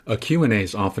A Q&A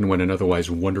is often when an otherwise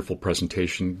wonderful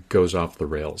presentation goes off the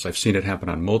rails. I've seen it happen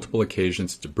on multiple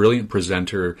occasions. It's a brilliant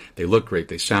presenter. They look great.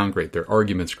 They sound great. Their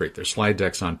argument's great. Their slide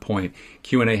deck's on point.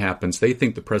 Q&A happens. They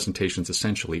think the presentation's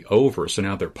essentially over. So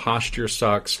now their posture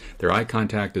sucks. Their eye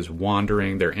contact is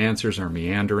wandering. Their answers are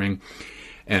meandering.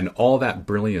 And all that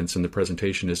brilliance in the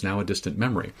presentation is now a distant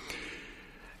memory.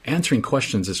 Answering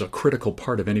questions is a critical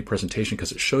part of any presentation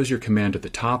because it shows your command of the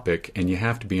topic and you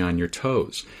have to be on your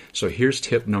toes. So here's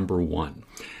tip number 1.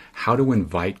 How to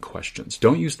invite questions.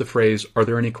 Don't use the phrase, "Are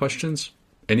there any questions?"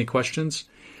 Any questions?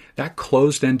 That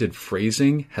closed-ended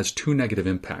phrasing has 2 negative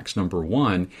impacts. Number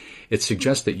 1, it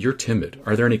suggests that you're timid.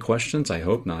 Are there any questions? I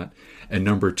hope not. And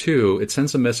number 2, it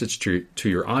sends a message to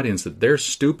your audience that they're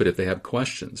stupid if they have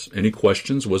questions. Any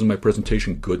questions? Wasn't my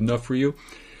presentation good enough for you?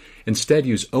 Instead,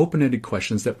 use open-ended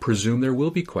questions that presume there will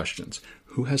be questions.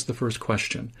 Who has the first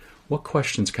question? What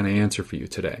questions can I answer for you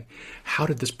today? How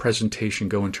did this presentation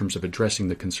go in terms of addressing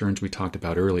the concerns we talked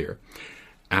about earlier?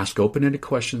 Ask open-ended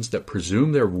questions that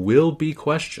presume there will be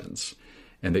questions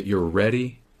and that you're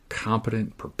ready,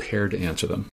 competent, prepared to answer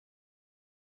them.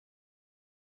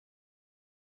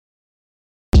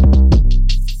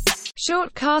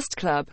 Shortcast Club